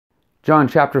John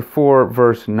chapter 4,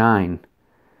 verse 9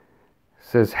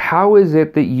 says, "How is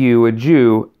it that you, a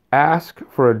Jew, ask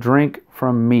for a drink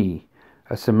from me,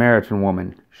 a Samaritan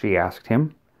woman?" she asked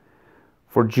him.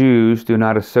 For Jews do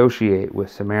not associate with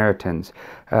Samaritans.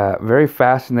 Very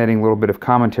fascinating little bit of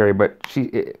commentary, but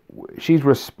she's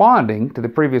responding to the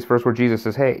previous verse where Jesus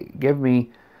says, "Hey, give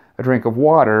me a drink of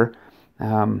water."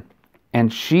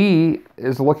 And she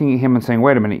is looking at him and saying,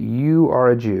 "Wait a minute, you are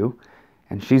a Jew,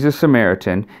 and she's a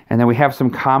Samaritan." And then we have some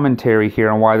commentary here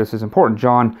on why this is important.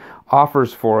 John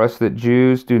offers for us that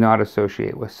Jews do not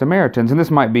associate with Samaritans. And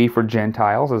this might be for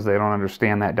Gentiles, as they don't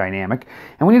understand that dynamic.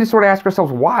 And we need to sort of ask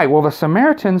ourselves, why? Well, the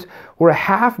Samaritans were a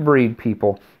half-breed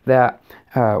people that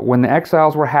when the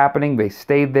exiles were happening, they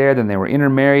stayed there, then they were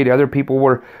intermarried. Other people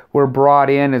were brought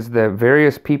in as the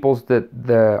various peoples that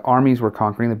the armies were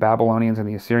conquering, the Babylonians and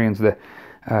the Assyrians.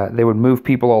 They would move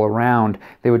people all around.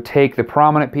 They would take the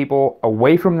prominent people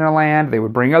away from their land. They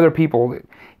would bring other people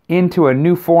into a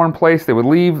new foreign place. They would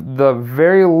leave the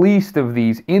very least of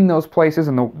these in those places,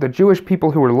 and the Jewish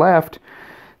people who were left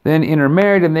then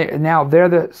intermarried, and now they're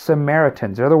the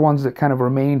Samaritans. They're the ones that kind of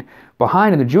remained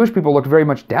behind, and the Jewish people looked very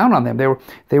much down on them.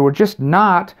 They were just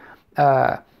not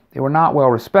they were not well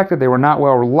respected. They were not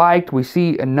well liked. We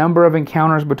see a number of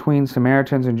encounters between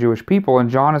Samaritans and Jewish people, and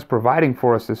John is providing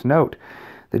for us this note.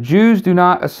 The Jews do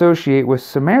not associate with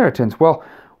Samaritans. Well,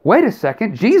 wait a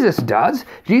second, Jesus does.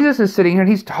 Jesus is sitting here and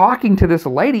he's talking to this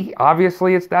lady.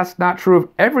 Obviously, that's not true of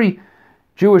every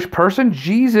Jewish person.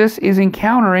 Jesus is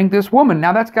encountering this woman.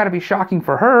 Now, that's got to be shocking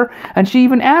for her. And she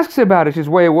even asks about it. She's,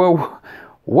 "Wait,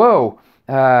 whoa,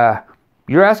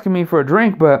 you're asking me for a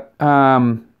drink, but,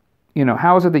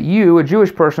 how is it that you, a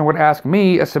Jewish person, would ask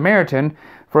me, a Samaritan,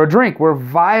 for a drink?" We're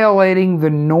violating the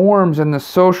norms and the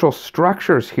social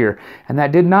structures here. And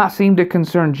that did not seem to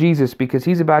concern Jesus, because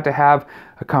he's about to have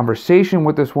a conversation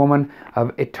with this woman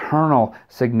of eternal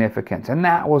significance. And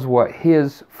that was what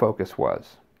his focus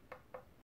was.